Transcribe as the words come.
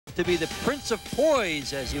to be the Prince of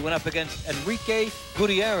Poise as he went up against Enrique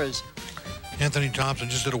Gutierrez. Anthony Thompson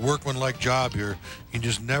just did a workmanlike job here. He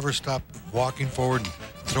just never stopped walking forward and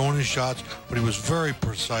throwing his shots, but he was very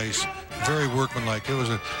precise, very workmanlike. It was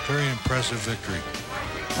a very impressive victory.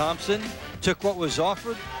 Thompson took what was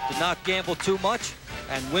offered, did not gamble too much,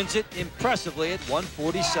 and wins it impressively at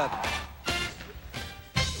 147.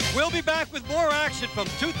 We'll be back with more action from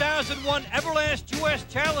 2001 Everlast U.S.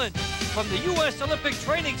 Challenge from the U.S. Olympic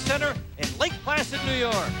Training Center in Lake Placid, New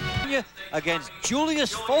York, against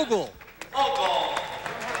Julius Fogle.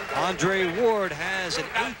 Andre Ward has an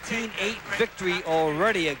 18-8 victory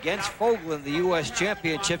already against Fogle in the U.S.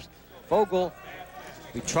 Championships. Fogle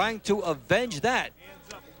be trying to avenge that.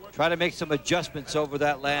 Try to make some adjustments over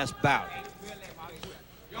that last bout.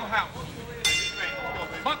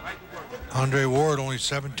 Andre Ward, only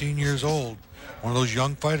 17 years old. One of those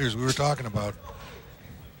young fighters we were talking about.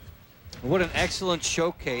 What an excellent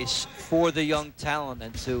showcase for the young talent,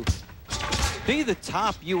 and to be the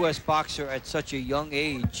top U.S. boxer at such a young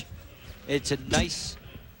age, it's a nice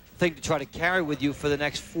thing to try to carry with you for the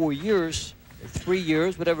next 4 years, or 3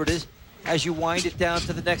 years, whatever it is, as you wind it down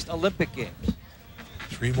to the next Olympic Games.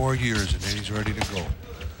 3 more years and then he's ready to go.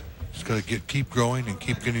 Just got to keep growing and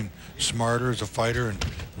keep getting smarter as a fighter and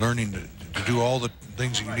learning to do all the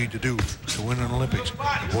things that you need to do to win an Olympics.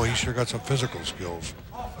 And boy, he sure got some physical skills.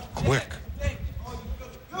 Quick.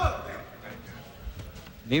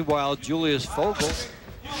 Meanwhile, Julius Fogle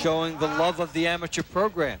showing the love of the amateur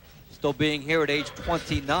program, still being here at age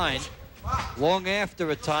 29, long after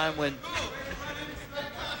a time when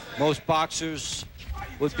most boxers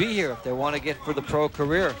would be here if they want to get for the pro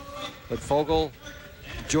career. But Fogle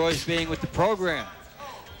enjoys being with the program.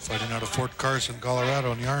 Fighting out of Fort Carson,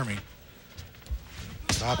 Colorado in the Army.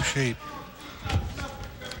 Top shape.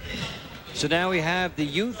 So now we have the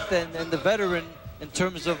youth and the veteran in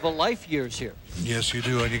terms of the life years here. Yes, you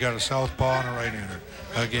do. And you got a southpaw and a right-hander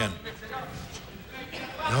again.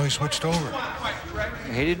 Now he switched over.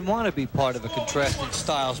 He didn't want to be part of a contrasting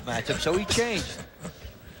styles matchup, so he changed.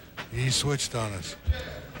 He switched on us.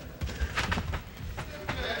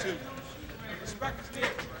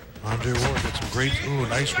 Andre Ward got some great,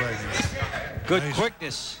 nice right hand. Good nice.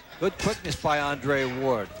 quickness. Good quickness by Andre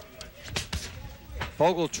Ward.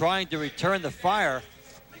 Fogle trying to return the fire,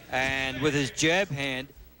 and with his jab hand,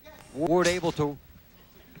 Ward able to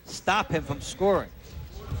stop him from scoring.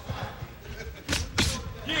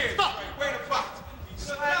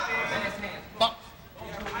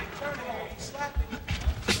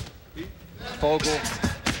 Fogle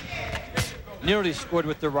nearly scored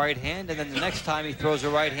with the right hand, and then the next time he throws a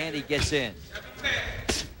right hand, he gets in.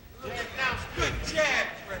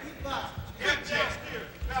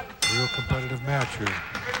 Real competitive match here.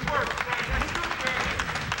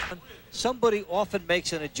 Somebody often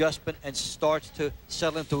makes an adjustment and starts to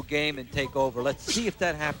settle into a game and take over. Let's see if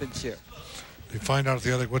that happens here. They find out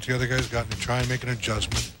what the other guy's got and try and make an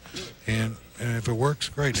adjustment, and if it works,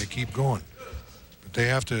 great. They keep going. But they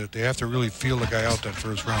have to really feel the guy out that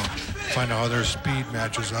first round. Find out how their speed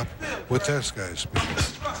matches up with this guy's speed.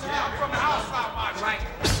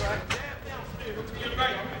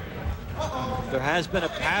 There has been a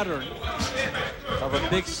pattern of a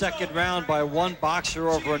big second round by one boxer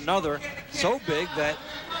over another, so big that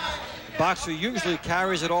the boxer usually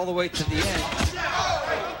carries it all the way to the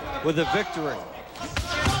end with a victory.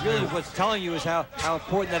 Really what's telling you is how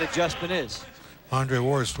important that adjustment is. Andre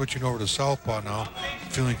Ward is switching over to southpaw now,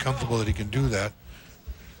 feeling comfortable that he can do that.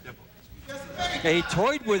 Yeah, he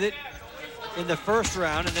toyed with it in the first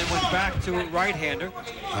round and then went back to a right-hander.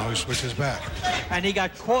 Now he switches back. And he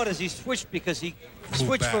got caught as he switched because he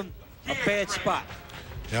switched from a bad spot.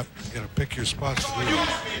 Yep, you got to pick your spots to do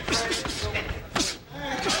it.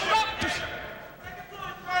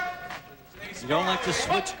 You don't like to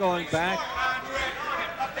switch going back.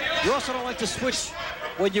 You also don't like to switch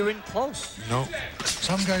when you're in close. No,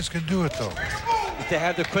 some guys can do it though. If they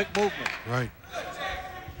have the quick movement. Right.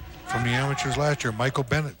 From the amateurs last year, Michael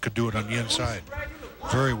Bennett could do it on the inside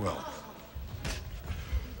very well.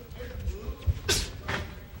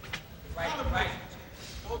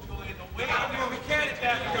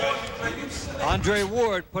 Andre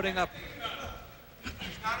Ward putting up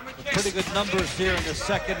pretty good numbers here in the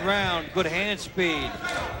second round. Good hand speed.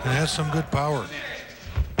 And has some good power.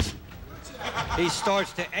 He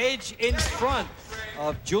starts to edge in front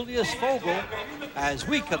of Julius Fogle as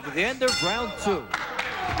we come to the end of round 2.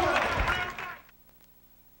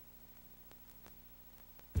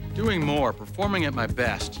 Doing more, performing at my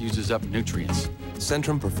best, uses up nutrients.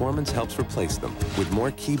 Centrum Performance helps replace them with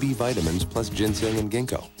more key B vitamins plus ginseng and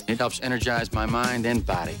ginkgo. It helps energize my mind and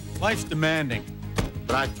body. Life's demanding,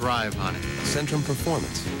 but I thrive on it. Centrum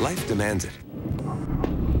Performance. Life demands it.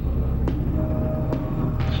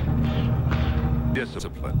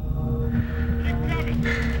 Discipline.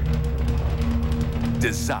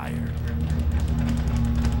 Desire.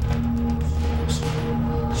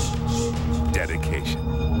 Dedication.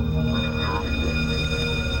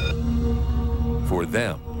 For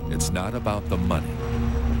them, it's not about the money.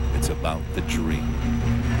 It's about the dream.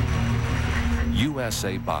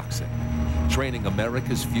 USA Boxing, training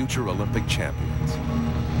America's future Olympic champions.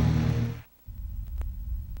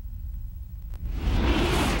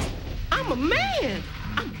 I'm a man.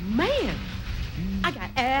 I'm a man. I got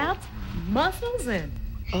abs, muscles, and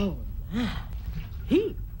oh my,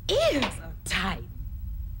 he is a type.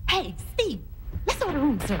 Hey, Steve, let's order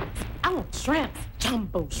room service. I want shrimps,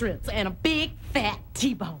 jumbo shrimps, and a big fat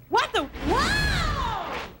T-bone. What the?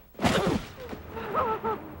 Wow!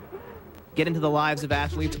 Get into the lives of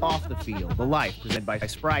athletes off the field. The Life, presented by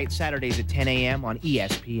Sprite, Saturdays at 10 a.m. on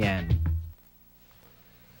ESPN.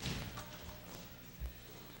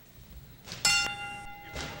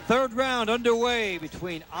 Third round underway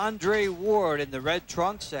between Andre Ward in the red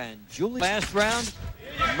trunks and Julius. Last round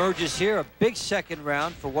emerges here, a big second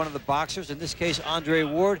round for one of the boxers. In this case, Andre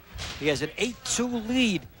Ward. He has an 8-2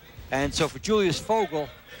 lead. And so for Julius Fogle,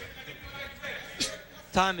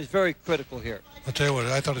 time is very critical here. I'll tell you what,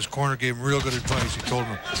 I thought his corner gave him real good advice. He told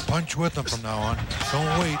him, punch with him from now on.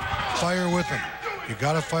 Don't wait, fire with him. You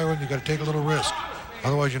got to fire with him, you got to take a little risk.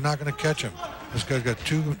 Otherwise, you're not going to catch him. This guy's got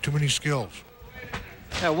too many skills.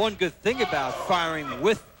 Now, one good thing about firing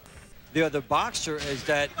with the other boxer is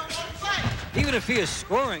that even if he is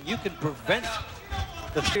scoring, you can prevent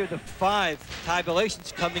the 5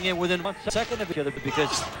 tabulations coming in within 1 second of each other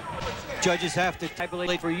because judges have to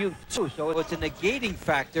tabulate for you too. So it's a negating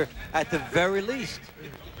factor at the very least.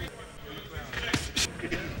 He's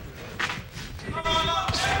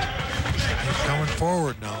coming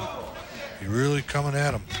forward now. He's really coming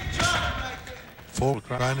at him. Fogle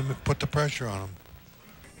trying to put the pressure on him.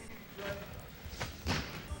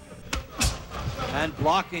 And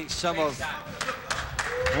blocking some of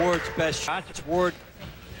Ward's best shots. Ward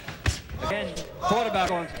again thought about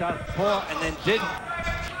going southpaw and then didn't.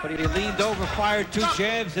 But he leaned over, fired 2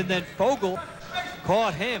 jabs, and then Fogle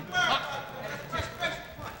caught him.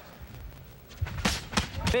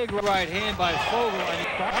 Big right hand by Fogle, and he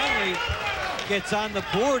finally gets on the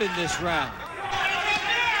board in this round.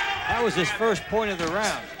 That was his first point of the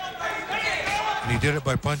round. And he did it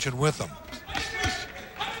by punching with him.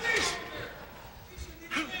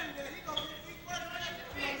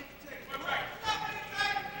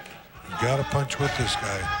 You got to punch with this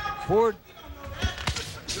guy. Ward,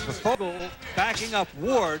 Fogle backing up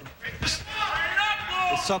Ward is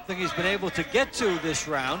something he's been able to get to this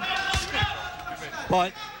round,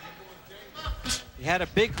 but he had a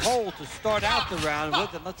big hole to start out the round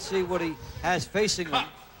with, and let's see what he has facing him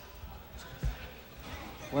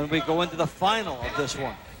when we go into the final of this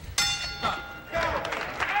one.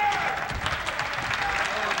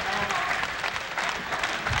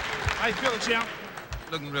 How you feeling, champ?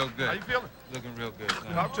 Looking real good. How you feeling? Looking real good.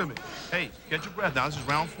 Talk to me. Hey, get your breath now. This is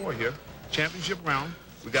round 4 here. Championship round.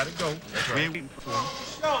 We got to go. That's right. We ain't waiting for him.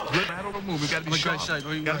 Good lateral movement. We got to be sharp.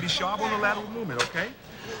 Got to be sharp on the lateral movement, okay?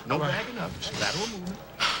 No bagging up. Just lateral movement.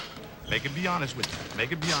 Make it be honest with you.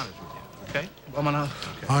 Make it be honest with you, okay?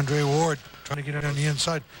 Okay. Andre Ward trying to get it on the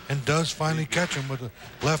inside and does finally catch him with a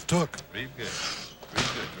left hook. Real good. Real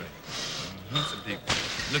good, Dre. Some deep.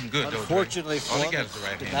 Looking good, though, Dre. Unfortunately for all he him, got is the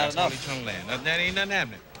right it's hand. not That's all enough. he's trying to land. That ain't nothing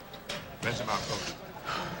happening. That's about coach.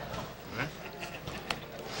 All right?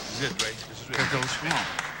 This is it, Dre. This is it. Come on.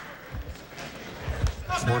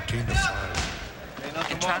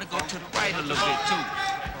 14-5. And try to go to the right a little bit, too.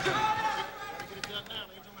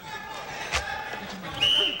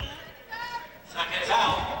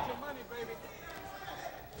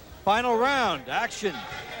 Final round, action.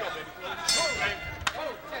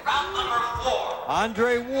 Round number 4.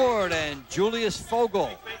 Andre Ward and Julius Fogle.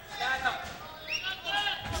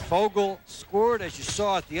 Fogle scored, as you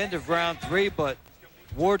saw at the end of round 3, but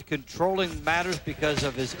Ward controlling matters because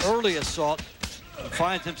of his early assault and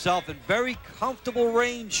finds himself in very comfortable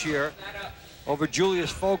range here over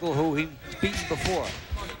Julius Fogle, who he's beaten before.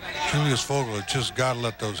 Julius Fogle has just got to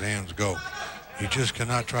let those hands go. He just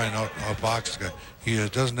cannot try and outbox this guy. He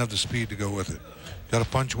doesn't have the speed to go with it. Got to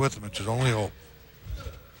punch with him. It's his only hope.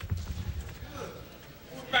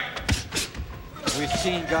 We've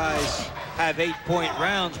seen guys have 8-point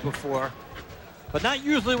rounds before, but not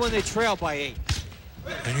usually when they trail by 8.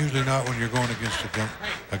 And usually not when you're going against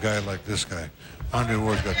a guy like this guy. Andre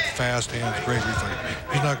Ward's got fast hands, great reflex.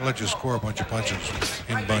 He's not going to let you score a bunch of punches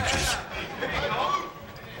in bunches.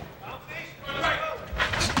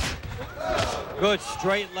 Good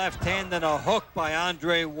straight left hand and a hook by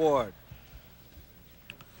Andre Ward.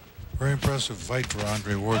 Very impressive fight for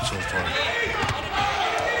Andre Ward so far.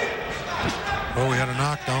 Well, we had a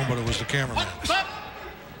knockdown, but it was the cameraman.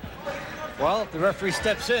 Well, if the referee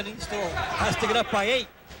steps in, he still has to get up by 8,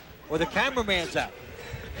 or the cameraman's out.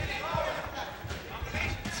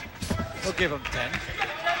 We'll give him 10.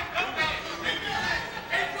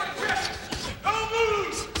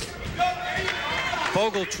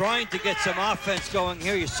 Fogle trying to get some offense going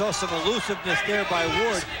here. You saw some elusiveness there by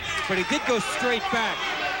Ward, but he did go straight back.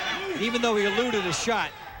 And even though he eluded a shot,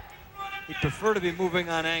 he'd prefer to be moving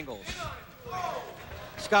on angles.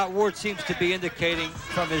 Scott Ward seems to be indicating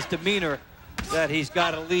from his demeanor that he's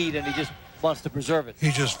got a lead and he just wants to preserve it.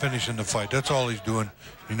 He's just finishing the fight. That's all he's doing.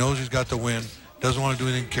 He knows he's got the win. Doesn't want to do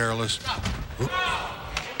anything careless. Oop.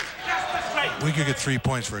 We could get 3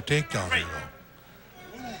 points for a takedown here, though.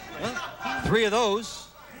 Well, 3 of those,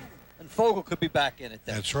 and Fogle could be back in it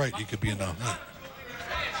then. That's right. He could be in the hunt.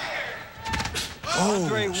 Oh,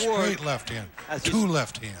 straight left hand. 2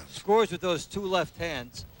 left hands. Scores with those 2 left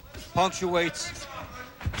hands. Punctuates.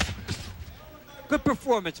 Good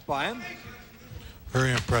performance by him.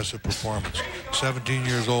 Very impressive performance. 17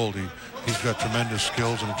 years old. He's got tremendous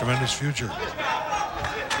skills and a tremendous future.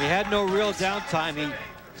 He had no real downtime. He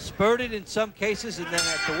spurted in some cases, and then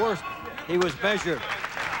at the worst, he was measured.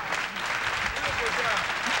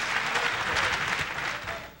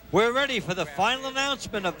 We're ready for the final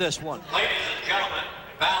announcement of this one. Ladies and gentlemen,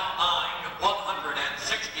 bout 9,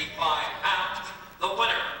 165 pounds. The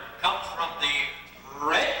winner comes from the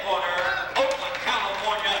red corner, Oakland,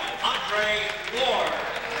 California, Andre Ward.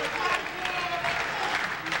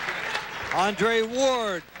 Andre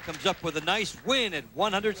Ward comes up with a nice win at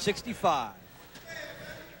 165.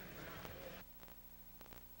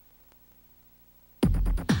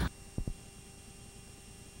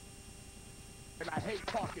 And I hate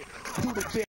talking to the